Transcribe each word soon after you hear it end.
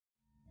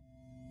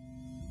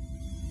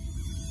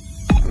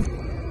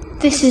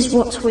This is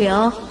what we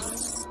are.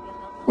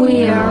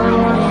 We are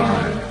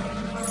IAM.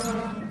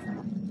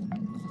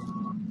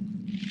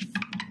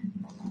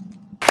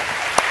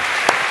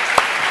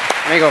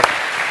 There you go.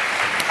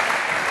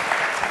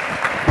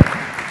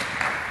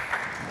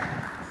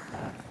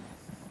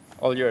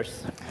 All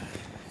yours.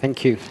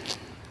 Thank you.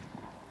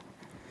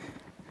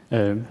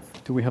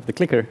 Do we have the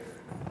clicker?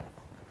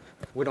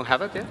 We don't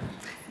have it yet?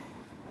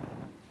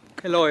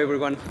 Hello,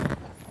 everyone.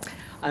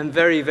 I'm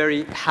very,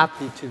 very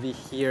happy to be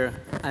here.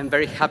 I'm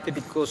very happy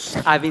because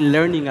I've been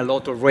learning a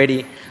lot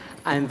already.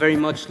 I'm very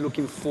much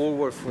looking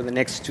forward for the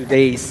next 2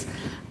 days.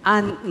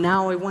 And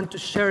now I want to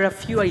share a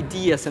few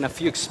ideas and a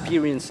few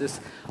experiences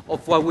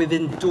of what we've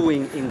been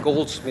doing in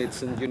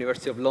Goldsmiths and the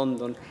University of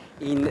London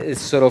in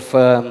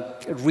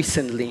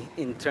recently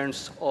in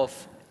terms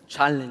of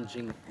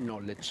challenging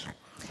knowledge.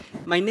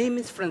 My name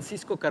is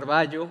Francisco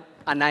Carballo,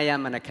 and I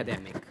am an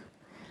academic.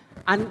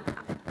 And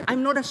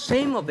I'm not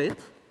ashamed of it,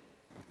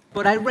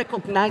 but I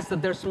recognize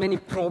that there's many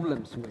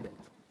problems with it.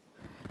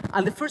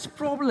 And the first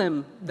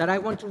problem that I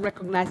want to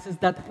recognize is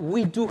that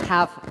we do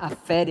have a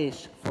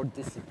fetish for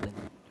discipline.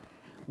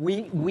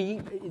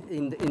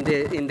 In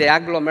the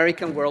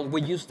Anglo-American world,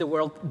 we use the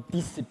word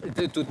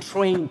discipline to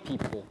train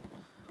people.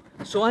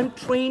 So I'm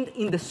trained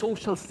in the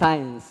social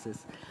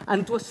sciences.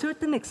 And to a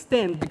certain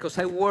extent, because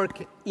I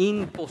work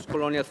in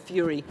postcolonial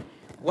theory,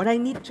 what I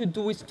need to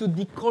do is to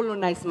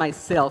decolonize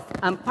myself.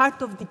 And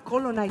part of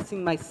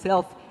decolonizing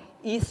myself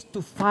is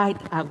to fight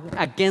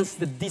against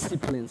the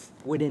disciplines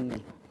within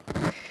me.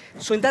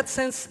 So in that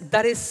sense,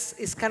 that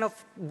is kind of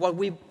what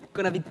we're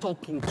going to be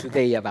talking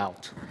today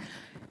about.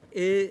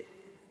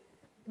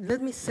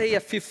 Let me say a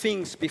few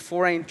things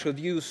before I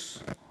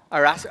introduce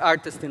our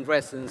artist in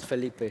residence,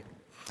 Felipe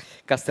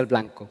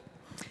Castelblanco.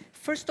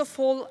 First of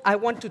all, I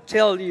want to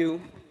tell you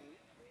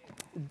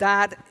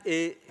that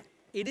it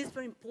is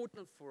very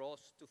important for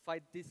us to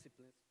fight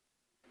disciplines.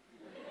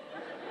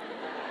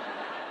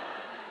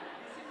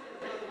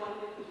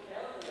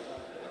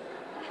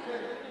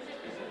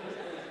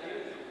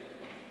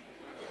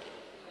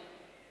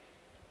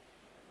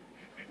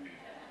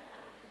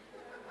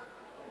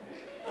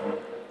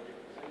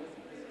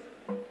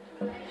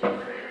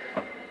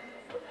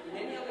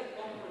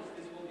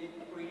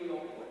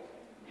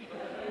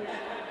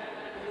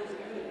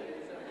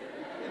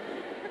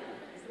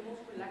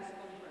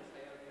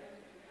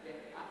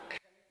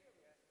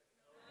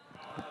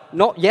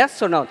 No,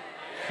 yes or not?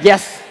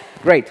 Yes,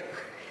 great.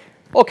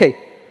 Okay,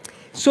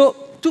 so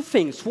two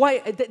things. Why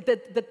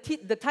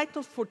the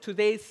title for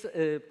today's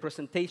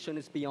presentation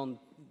is Beyond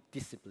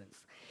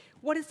Disciplines.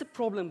 What is the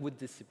problem with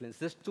disciplines?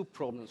 There's two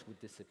problems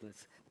with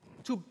disciplines,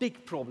 two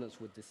big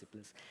problems with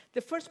disciplines.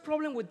 The first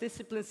problem with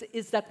disciplines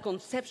is that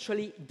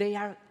conceptually they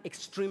are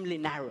extremely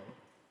narrow.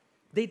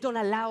 They don't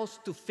allow us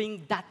to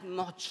think that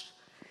much.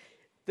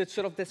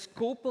 The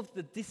scope of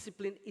the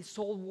discipline is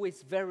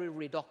always very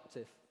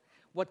reductive.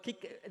 What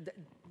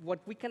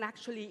we can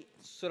actually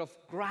sort of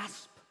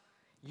grasp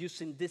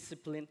using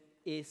discipline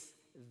is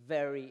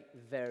very,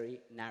 very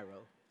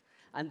narrow.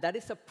 And that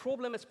is a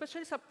problem,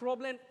 especially it's a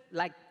problem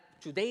like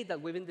today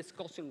that we've been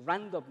discussing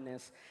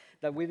randomness,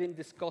 that we've been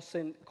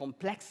discussing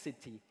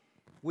complexity.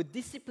 With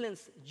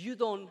disciplines, you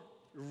don't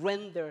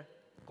render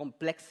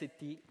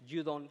complexity,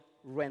 you don't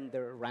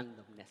render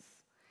randomness.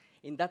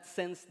 In that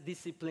sense,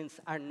 disciplines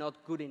are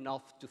not good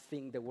enough to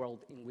think the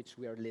world in which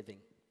we are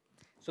living.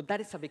 So that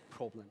is a big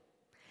problem.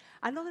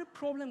 Another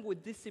problem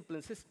with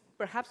disciplines is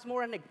perhaps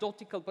more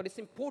anecdotal, but it's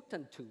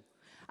important too.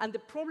 And the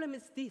problem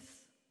is this.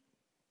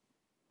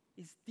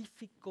 It's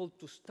difficult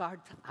to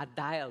start a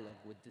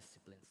dialogue with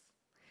disciplines.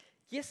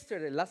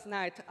 Last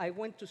night, I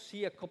went to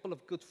see a couple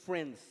of good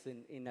friends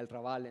in El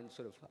Raval, in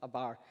sort of a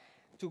bar.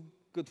 Two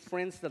good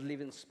friends that live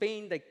in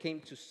Spain. They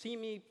came to see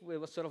me. It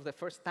was sort of the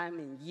first time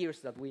in years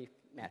that we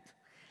met.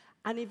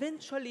 And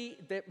eventually,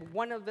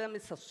 one of them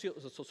is a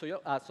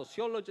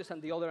sociologist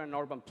and the other an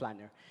urban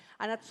planner.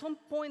 And at some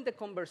point, the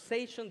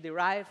conversation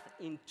derived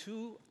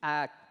into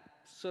a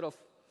sort of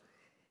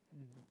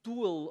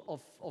duel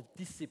of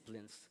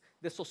disciplines.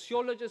 The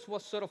sociologist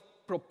was sort of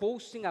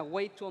proposing a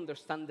way to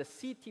understand the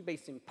city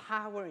based in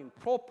power, in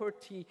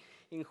property,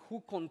 in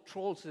who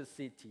controls the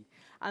city.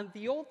 And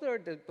the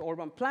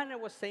urban planner,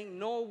 was saying,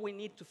 no, we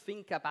need to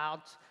think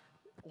about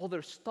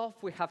other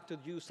stuff. We have to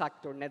use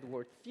actor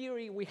network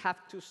theory. We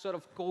have to sort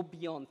of go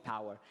beyond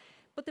power.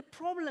 But the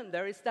problem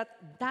there is that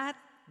that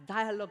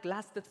dialogue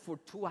lasted for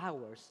 2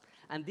 hours,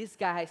 and these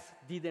guys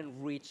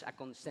didn't reach a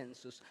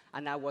consensus,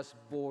 and I was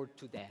bored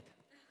to death.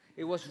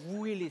 It was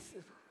really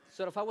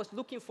sort of, I was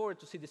looking forward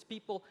to see these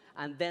people,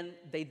 and then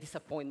they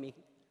disappoint me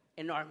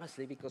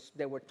enormously because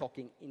they were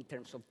talking in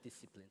terms of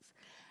disciplines.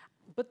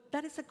 But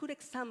that is a good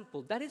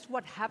example. That is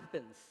what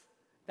happens.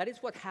 That is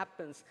what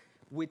happens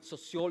with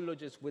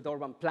sociologists, with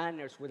urban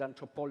planners, with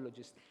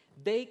anthropologists.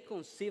 They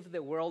conceive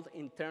the world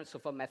in terms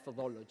of a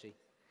methodology.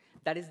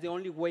 That is the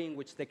only way in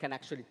which they can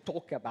actually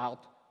talk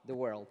about the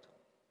world.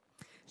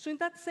 So in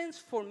that sense,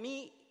 for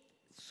me,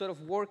 sort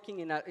of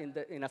working in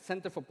a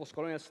Center for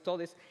Postcolonial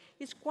Studies,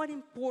 it's quite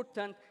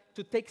important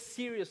to take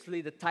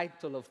seriously the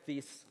title of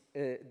this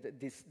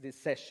this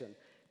session.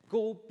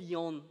 Go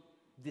beyond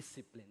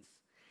disciplines.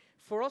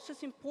 For us,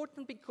 it's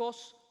important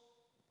because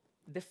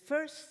the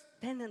first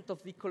tenet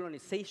of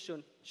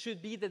decolonization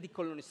should be the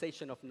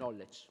decolonization of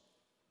knowledge.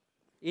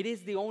 It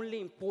is the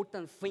only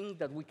important thing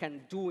that we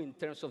can do in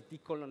terms of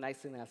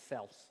decolonizing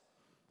ourselves.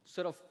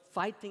 Sort of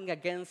fighting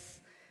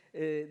against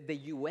the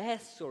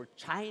US or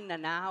China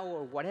now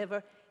or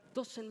whatever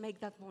doesn't make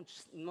that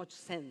much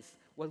sense.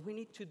 What we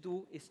need to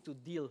do is to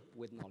deal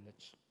with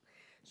knowledge.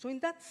 So in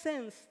that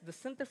sense, the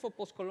Center for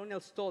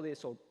Postcolonial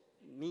Studies, or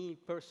me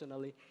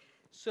personally,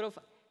 sort of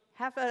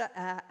have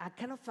a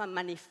kind of a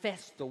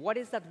manifesto. What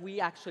is that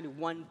we actually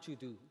want to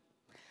do?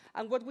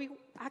 And what we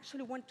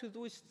actually want to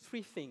do is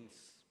three things.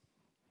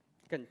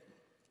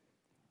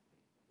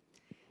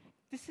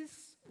 This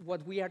is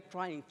what we are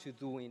trying to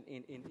do in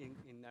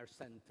our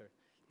center.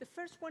 The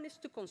first one is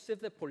to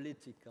conceive the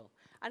political.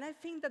 And I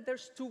think that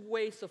there's two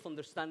ways of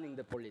understanding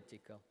the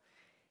political.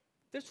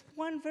 There's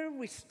one very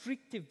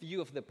restrictive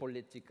view of the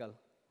political,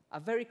 a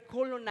very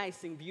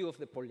colonizing view of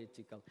the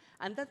political.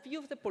 And that view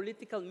of the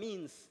political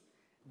means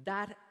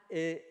that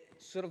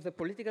sort of the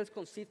political is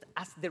conceived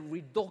as the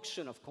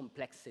reduction of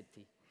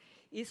complexity.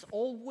 It's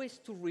always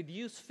to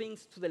reduce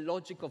things to the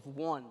logic of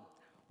one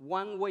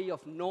way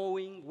of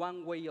knowing,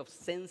 one way of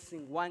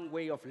sensing, one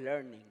way of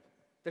learning.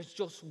 There's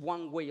just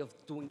one way of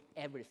doing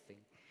everything.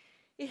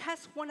 It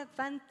has one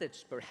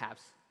advantage,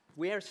 perhaps.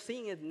 We are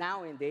seeing it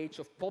now in the age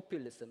of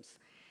populisms,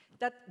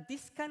 that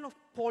this kind of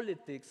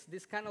politics,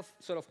 this kind of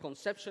sort of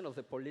conception of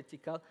the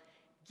political,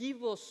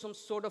 give us some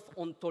sort of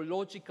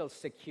ontological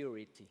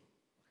security.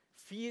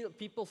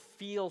 People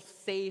feel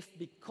safe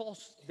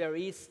because there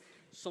is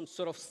some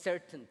sort of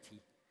certainty.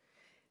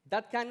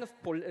 That kind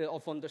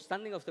of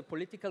understanding of the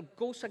political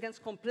goes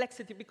against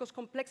complexity because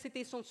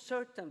complexity is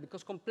uncertain,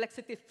 because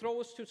complexity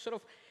throws to sort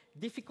of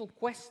difficult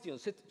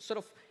questions. It sort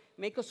of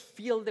makes us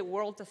feel the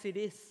world as it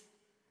is.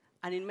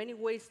 And in many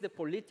ways, the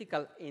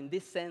political, in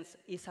this sense,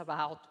 is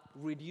about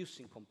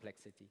reducing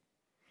complexity.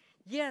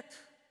 Yet,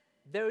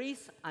 there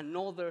is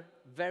another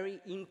very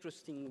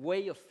interesting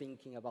way of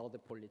thinking about the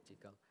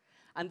political.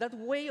 And that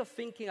way of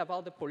thinking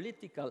about the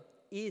political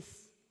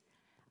is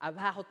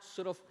about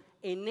sort of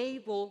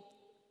enable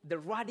the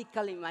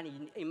radical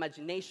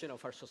imagination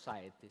of our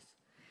societies.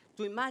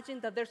 To imagine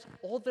that there's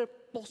other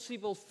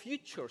possible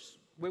futures.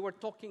 We were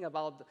talking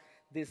about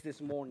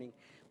this morning.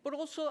 But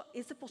also,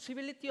 it's the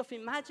possibility of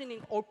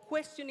imagining or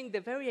questioning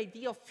the very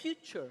idea of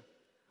future.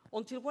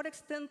 Until what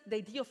extent the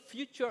idea of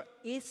future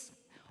is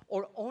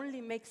or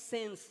only makes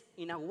sense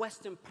in a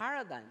Western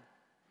paradigm.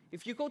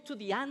 If you go to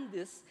the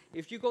Andes,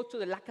 if you go to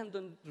the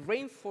Lacandon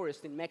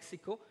rainforest in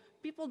Mexico,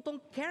 people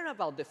don't care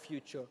about the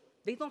future.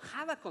 They don't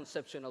have a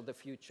conception of the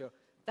future.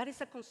 That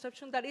is a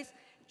conception that is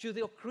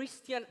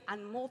Judeo-Christian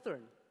and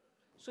modern.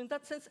 So in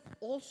that sense,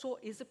 also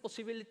is the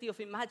possibility of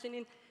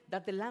imagining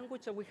that the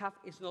language that we have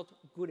is not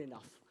good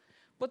enough.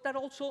 But that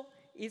also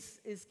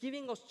is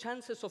giving us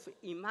chances of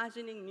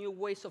imagining new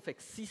ways of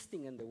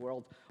existing in the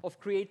world, of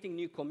creating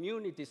new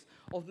communities,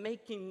 of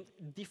making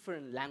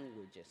different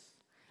languages.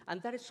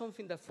 And that is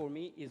something that for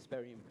me is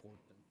very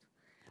important.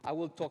 I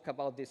will talk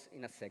about this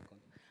in a second.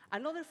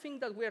 Another thing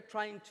that we are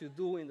trying to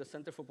do in the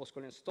Center for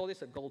Postcolonial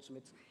Studies at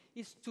Goldsmiths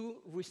is to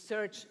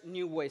research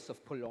new ways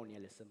of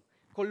colonialism.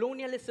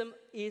 Colonialism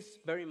is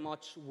very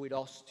much with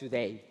us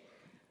today.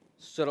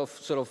 Sort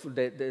of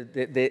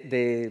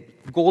the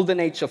golden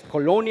age of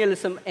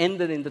colonialism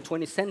ended in the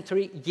 20th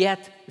century,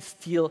 yet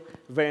still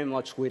very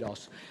much with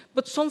us.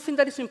 But something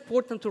that is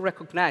important to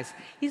recognize,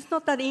 it's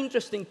not that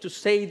interesting to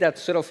say that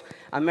sort of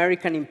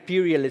American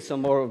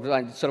imperialism or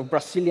sort of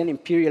Brazilian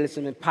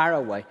imperialism in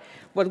Paraguay.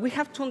 What we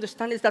have to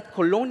understand is that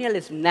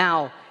colonialism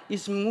now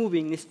is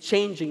moving, is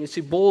changing, is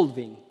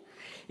evolving.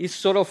 It's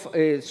sort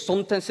of,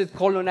 sometimes it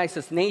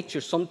colonizes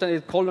nature, sometimes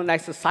it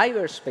colonizes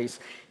cyberspace.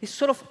 It's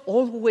sort of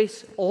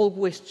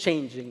always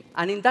changing.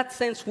 And in that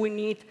sense, we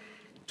need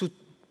to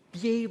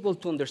be able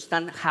to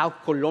understand how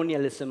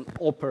colonialism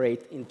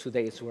operates in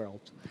today's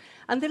world.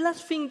 And the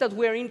last thing that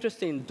we are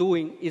interested in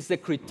doing is the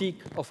critique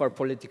of our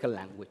political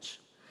language.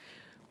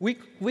 We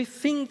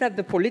think that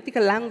the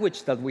political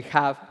language that we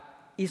have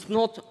is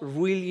not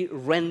really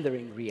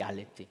rendering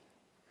reality.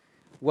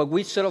 What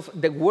we sort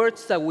of, the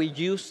words that we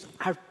use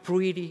are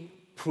pretty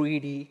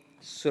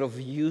sort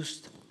of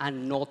used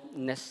and not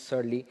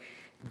necessarily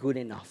good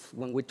enough.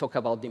 When we talk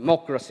about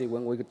democracy,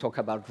 when we talk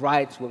about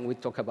rights, when we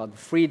talk about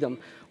freedom,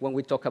 when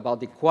we talk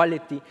about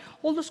equality,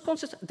 all those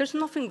concepts, there's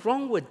nothing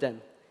wrong with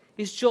them.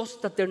 It's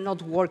just that they're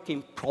not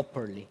working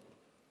properly.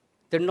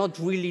 They're not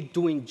really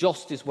doing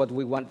justice what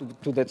we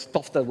want to the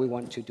stuff that we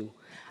want to do.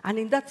 And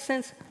in that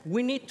sense,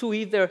 we need to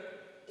either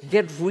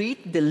get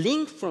rid, the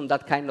link from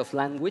that kind of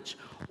language,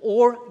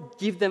 or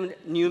give them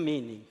new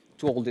meaning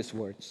to all these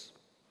words.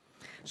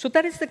 So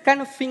that is the kind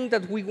of thing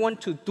that we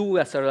want to do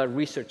as our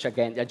research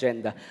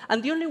agenda.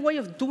 And the only way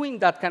of doing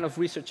that kind of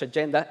research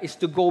agenda is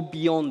to go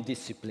beyond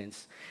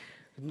disciplines.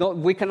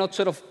 We cannot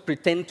sort of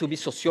pretend to be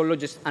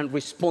sociologists and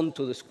respond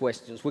to these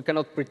questions. We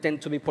cannot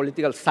pretend to be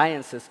political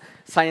scientists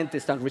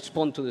and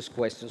respond to these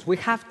questions. We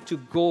have to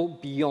go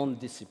beyond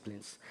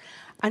disciplines.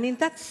 And in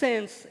that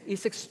sense,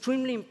 it's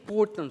extremely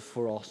important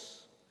for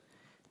us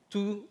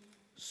to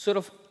sort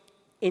of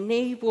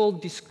enable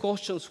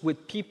discussions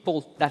with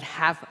people that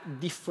have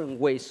different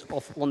ways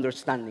of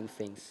understanding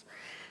things.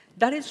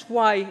 That is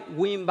why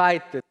we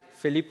invited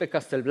Felipe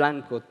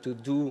Castelblanco to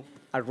do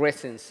a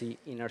residency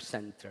in our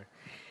center.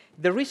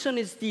 The reason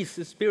is this,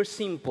 it's very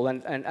simple,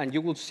 and you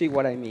will see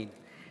what I mean.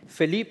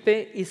 Felipe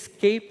is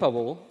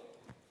capable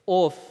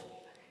of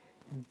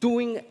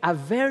doing a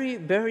very,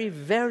 very,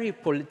 very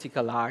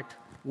political art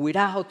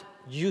without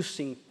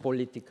using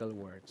political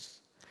words.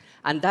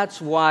 And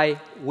that's why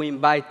we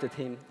invited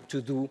him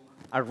to do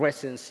a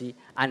residency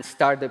and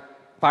start the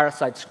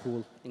Parasite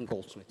School in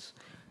Goldsmiths.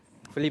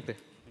 Felipe.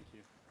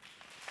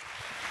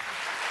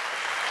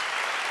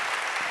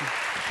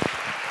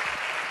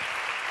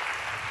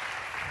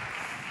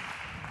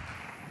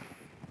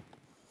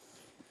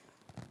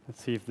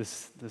 Let's see if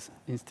this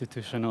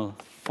institutional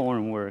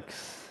form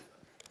works.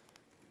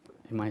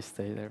 It might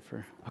stay there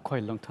for a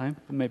quite long time,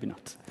 but maybe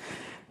not.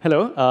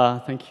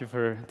 Hello, thank you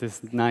for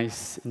this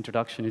nice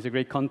introduction. It's a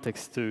great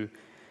context to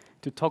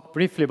talk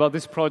briefly about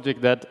this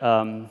project that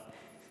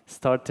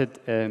started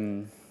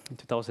in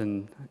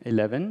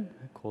 2011,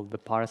 called the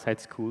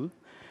Parasite School.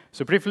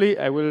 So briefly,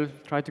 I will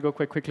try to go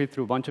quite quickly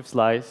through a bunch of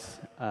slides.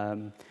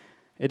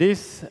 It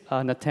is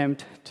an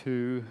attempt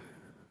to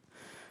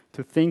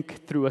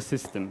think through a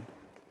system.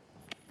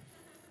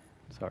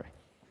 Sorry.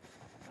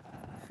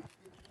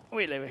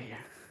 Wait over here.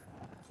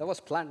 That was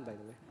planned, by the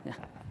way. Yeah.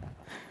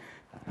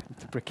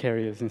 The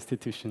precarious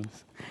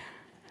institutions.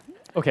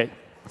 Okay,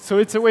 so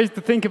it's a way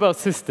to think about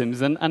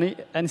systems, and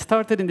it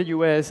started in the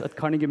US at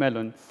Carnegie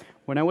Mellon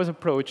when I was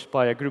approached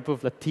by a group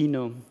of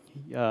Latino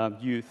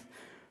youth,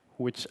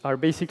 which are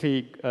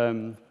basically,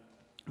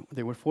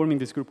 they were forming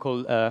this group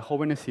called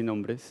Jóvenes Sin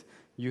Nombres,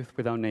 Youth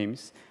Without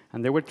Names,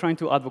 and they were trying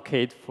to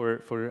advocate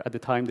for at the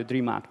time, the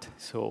DREAM Act.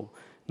 So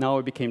now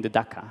it became the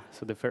DACA,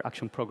 so the Fair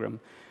Action Program,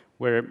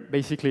 where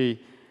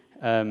basically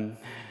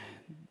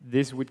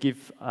this would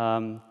give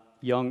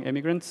young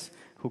immigrants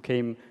who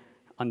came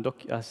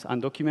as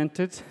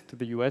undocumented to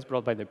the US,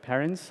 brought by their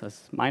parents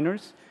as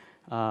minors,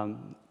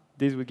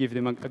 this would give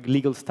them a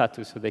legal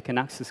status so they can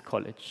access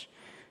college.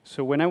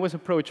 So when I was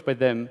approached by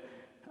them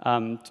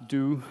to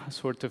do a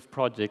sort of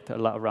project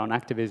around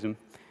activism,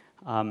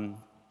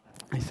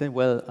 I said,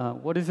 well,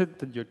 what is it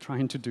that you're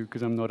trying to do?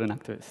 Because I'm not an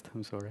activist,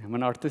 I'm sorry. I'm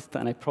an artist,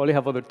 and I probably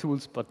have other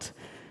tools, but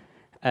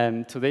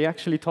so they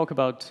actually talk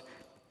about,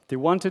 they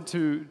wanted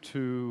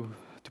to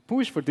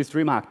push for this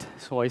DREAM Act.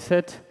 So I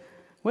said,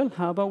 well,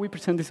 how about we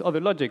present this other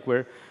logic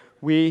where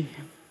we,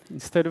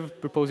 instead of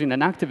proposing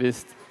an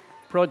activist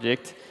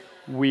project,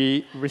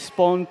 we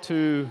respond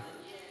to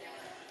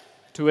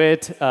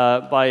it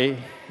by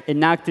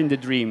enacting the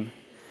dream.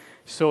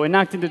 So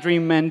enacting the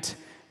dream meant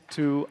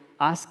to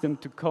ask them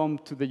to come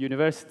to the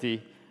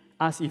university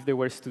as if they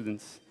were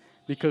students.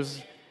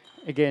 Because,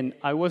 again,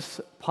 I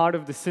was part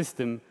of the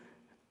system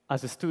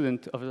as a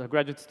student, as a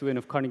graduate student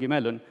of Carnegie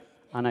Mellon,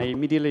 and I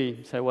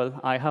immediately said, well,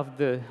 I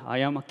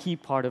am a key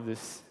part of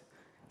this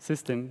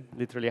system.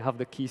 Literally, I have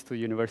the keys to the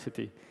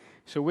university.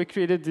 So we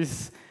created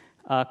this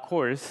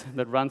course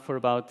that ran for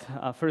about,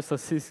 first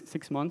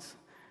 6 months.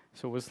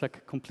 So it was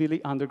like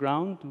completely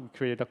underground. We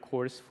created a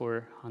course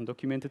for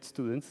undocumented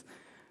students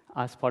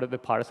as part of the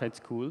Parasite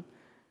School,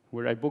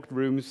 where I booked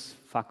rooms,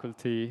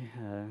 faculty,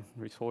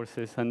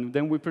 resources, and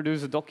then we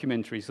produced a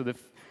documentary. So the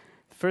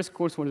first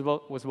course was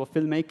about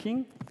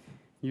filmmaking,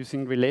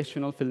 using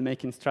relational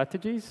filmmaking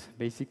strategies.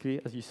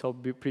 Basically, as you saw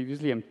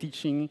previously, I'm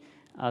teaching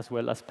as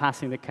well as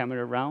passing the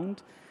camera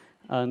around.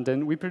 And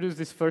then we produced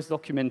this first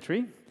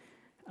documentary,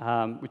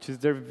 which is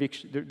their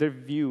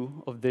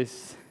view of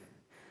this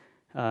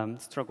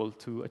struggle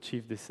to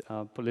achieve this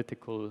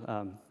political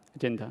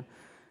agenda.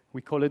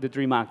 We call it the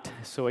DREAM Act.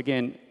 So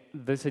again,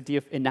 this idea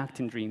of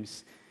enacting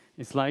dreams.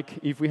 It's like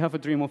if we have a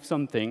dream of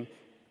something,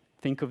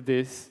 think of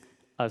this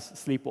as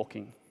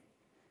sleepwalking,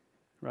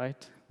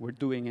 right? We're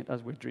doing it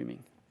as we're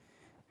dreaming.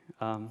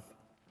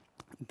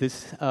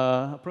 This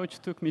approach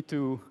took me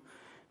to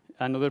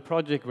another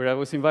project where I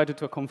was invited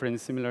to a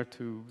conference similar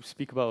to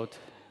speak about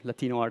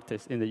Latino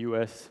artists in the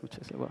US, which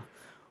I said, well,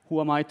 who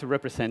am I to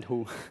represent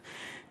who?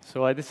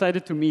 So I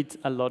decided to meet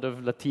a lot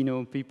of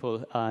Latino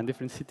people in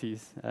different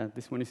cities.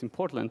 This one is in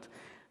Portland.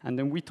 And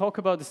then we talk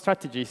about the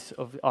strategies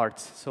of the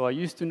arts. So I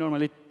used to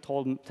normally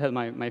tell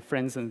my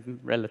friends and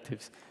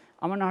relatives,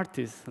 I'm an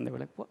artist. And they were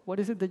like, what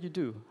is it that you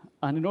do?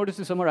 And in order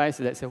to summarize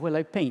it, I said, well,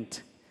 I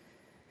paint.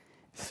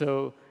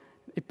 So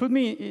it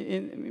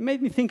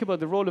made me think about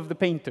the role of the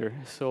painter.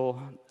 So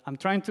I'm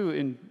trying to,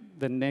 in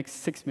the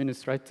next 6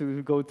 minutes, try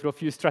to go through a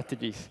few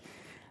strategies.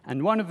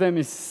 And one of them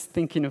is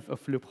thinking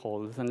of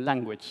loopholes and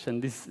language,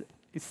 and this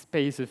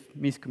space of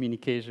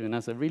miscommunication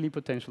as a really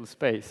potential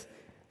space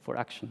for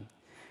action.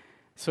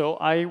 So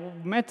I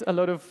met a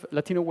lot of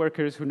Latino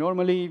workers who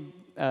normally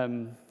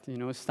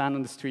stand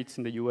on the streets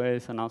in the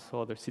US and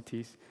also other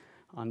cities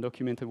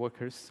undocumented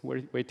workers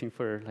were waiting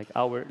for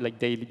like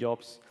daily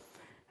jobs.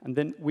 And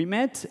then we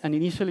met, and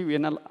initially we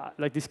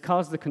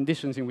discussed the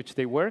conditions in which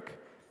they work.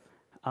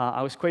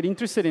 I was quite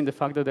interested in the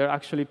fact that they're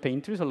actually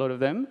painters, a lot of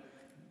them.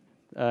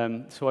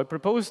 So I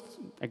proposed,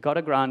 I got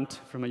a grant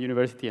from a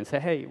university and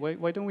said, hey,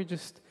 why don't we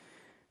just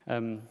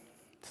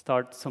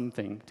start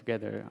something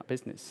together, a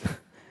business,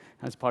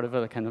 as part of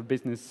a kind of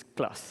business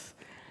class.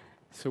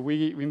 So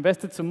we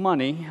invested some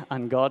money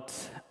and got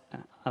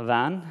a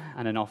van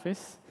and an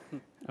office.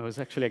 It was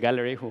actually a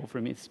gallery who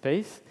offered me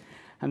space.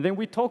 And then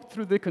we talked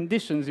through the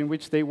conditions in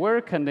which they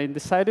work, and they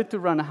decided to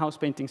run a house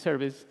painting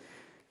service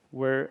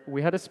where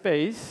we had a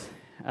space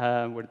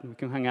where we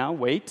can hang out,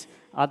 wait,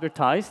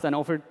 advertised, and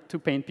offered to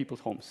paint people's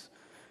homes.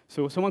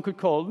 So someone could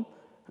call,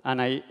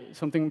 and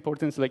something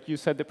important is like you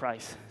set the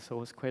price. So it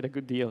was quite a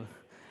good deal.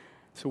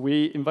 So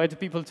we invited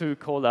people to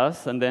call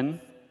us, and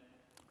then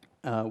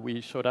we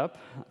showed up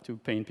to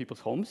paint people's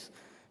homes.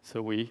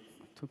 So we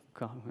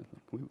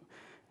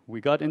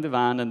got in the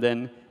van, and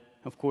then,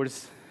 of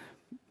course,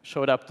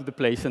 showed up to the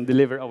place and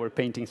delivered our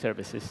painting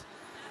services.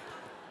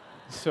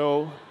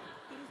 So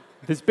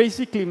this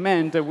basically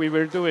meant that we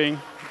were doing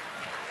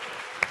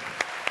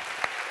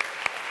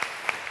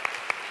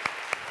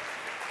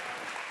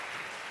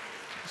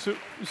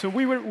So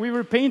we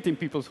were painting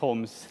people's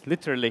homes,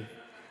 literally.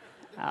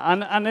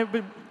 And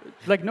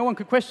like no one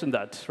could question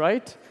that,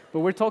 right? But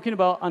we're talking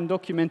about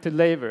undocumented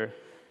labor.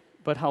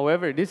 But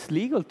however, it is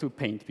legal to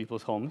paint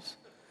people's homes,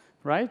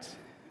 right?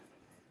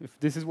 If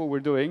this is what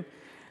we're doing.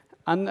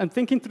 And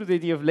thinking through the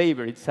idea of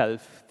labor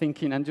itself,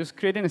 thinking and just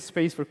creating a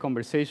space for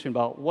conversation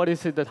about what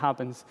is it that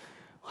happens,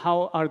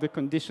 how are the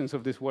conditions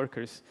of these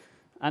workers,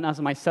 and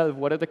as myself,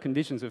 what are the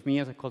conditions of me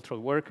as a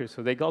cultural worker?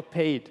 So they got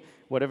paid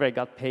whatever I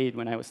got paid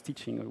when I was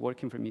teaching or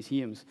working for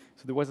museums.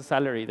 So there was a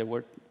salary, there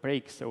were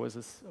breaks, there was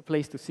a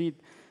place to sit,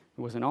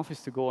 there was an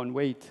office to go and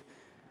wait.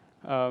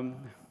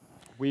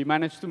 We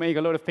managed to make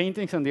a lot of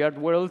paintings, and the art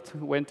world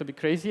went a bit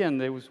crazy,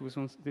 and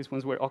these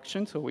ones were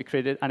auctioned, so we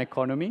created an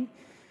economy.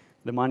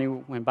 The money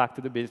went back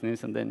to the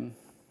business and then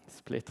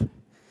split.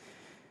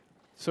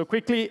 So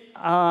quickly,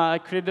 I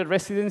created a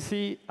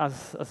residency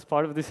as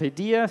part of this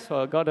idea.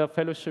 So I got a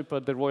fellowship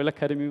at the Royal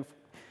Academy of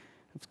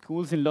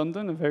Schools in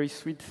London, a very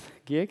sweet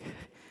gig.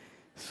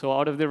 So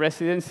out of the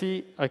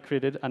residency, I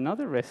created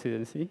another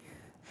residency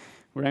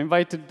where I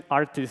invited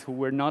artists who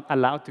were not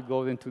allowed to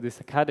go into this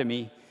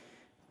academy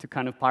to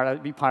kind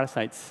of be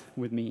parasites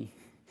with me.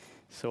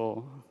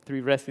 So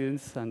 3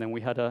 residents, and then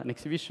we had an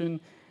exhibition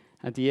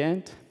at the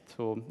end.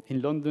 So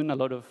in London, a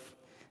lot of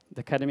the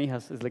academy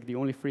is like the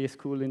only free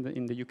school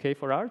in the UK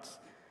for arts,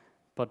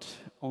 but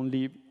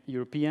only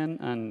European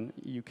and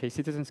UK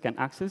citizens can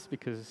access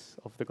because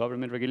of the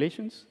government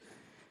regulations.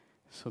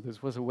 So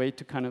this was a way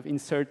to kind of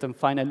insert and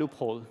find a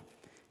loophole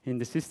in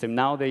the system.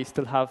 Now they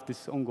still have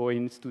this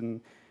ongoing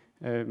student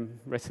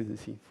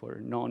residency for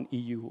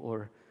non-EU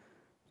or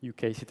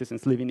UK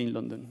citizens living in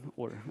London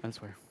or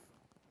elsewhere.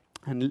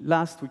 And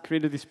last, we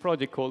created this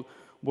project called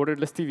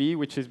Borderless TV,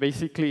 which is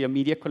basically a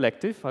media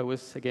collective. I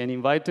was, again,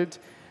 invited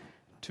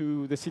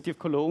to the city of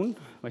Cologne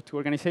by 2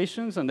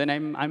 organizations, and then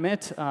I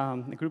met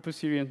a group of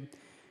Syrian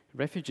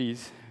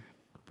refugees,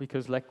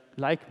 because like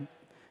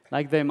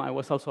them, I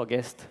was also a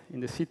guest in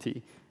the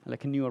city,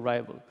 like a new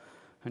arrival,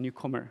 a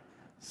newcomer.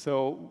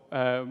 So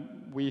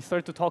we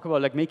started to talk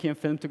about making a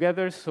film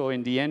together. So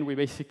in the end, we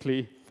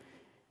basically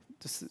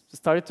just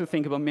started to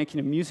think about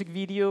making a music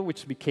video,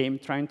 which became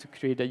trying to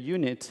create a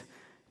unit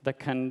that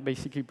can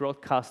basically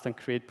broadcast and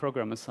create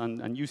programs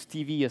and use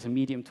TV as a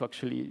medium to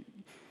actually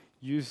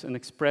use and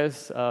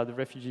express the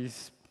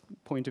refugees'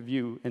 point of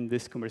view in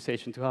this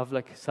conversation, to have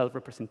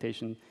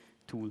self-representation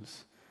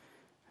tools.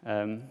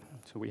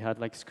 So we had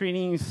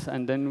screenings,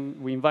 and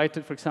then we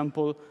invited, for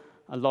example,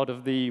 a lot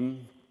of the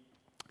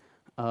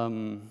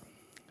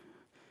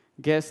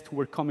guests who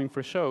were coming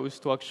for shows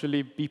to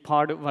actually be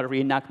part of a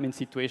reenactment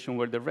situation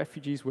where the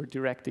refugees were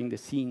directing the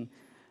scene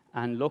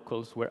and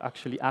locals were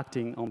actually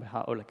acting on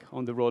behalf, or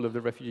on the role of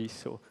the refugees,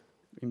 so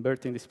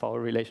inverting these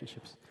power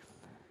relationships.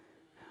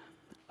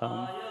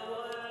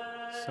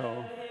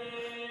 So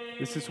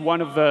this is one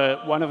of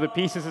the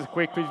pieces, a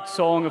quick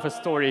song of a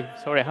story.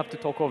 Sorry, I have to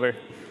talk over.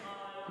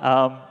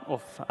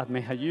 Of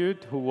Adme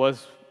Hayud, who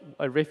was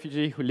a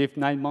refugee who lived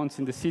 9 months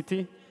in the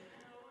city,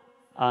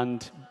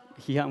 and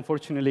he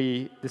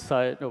unfortunately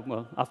decided,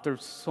 well, after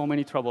so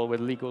many trouble with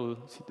legal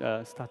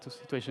status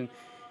situation,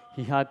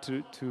 he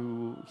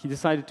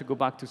decided to go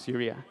back to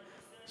Syria.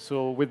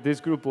 So with this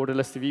group,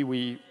 Borderless TV,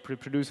 we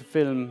produced a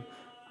film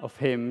of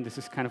him. This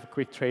is kind of a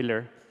quick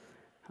trailer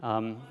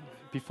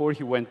before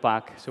he went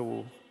back.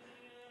 So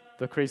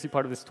the crazy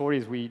part of the story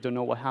is we don't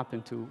know what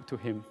happened to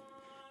him.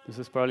 This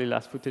is probably the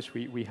last footage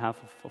we have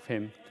of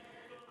him.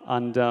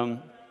 And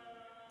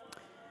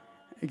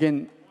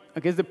again, I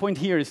guess the point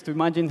here is to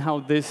imagine how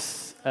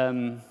this,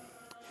 in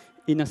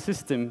a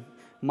system,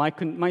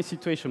 my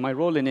situation, my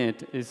role in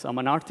it is I'm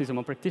an artist, I'm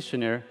a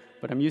practitioner,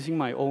 but I'm using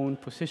my own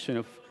position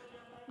of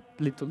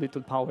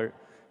little power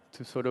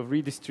to sort of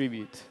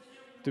redistribute,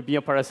 to be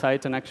a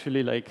parasite and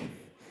actually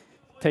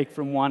take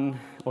from one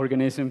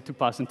organism to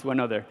pass into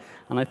another.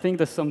 And I think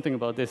there's something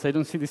about this. I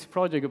don't see this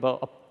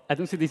I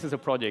don't see this as a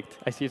project.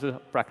 I see it as a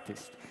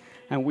practice.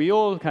 And we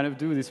all kind of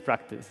do this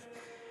practice.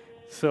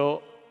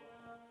 So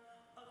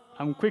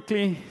I'm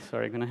quickly,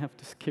 sorry, I'm going to have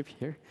to skip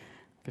here,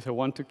 because I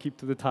want to keep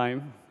to the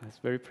time. That's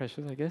very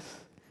precious, I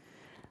guess.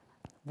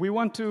 We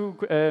want to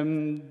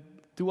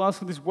do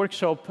also this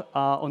workshop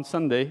on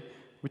Sunday,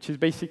 which is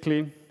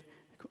basically,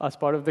 as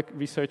part of the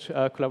research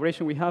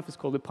collaboration we have, it's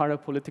called the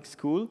Parapolitics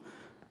School.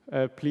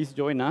 Please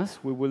join us.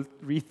 We will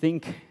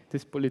rethink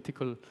these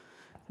political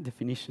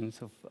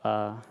definitions of,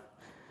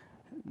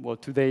 well,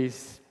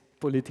 today's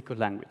political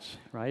language,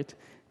 right?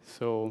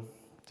 So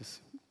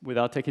just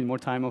without taking more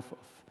time of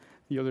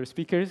the other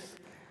speakers,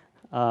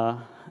 I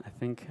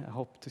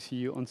hope to see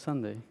you on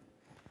Sunday.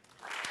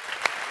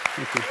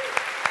 Thank you.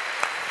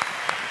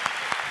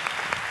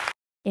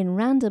 In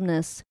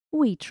randomness,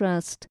 we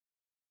trust.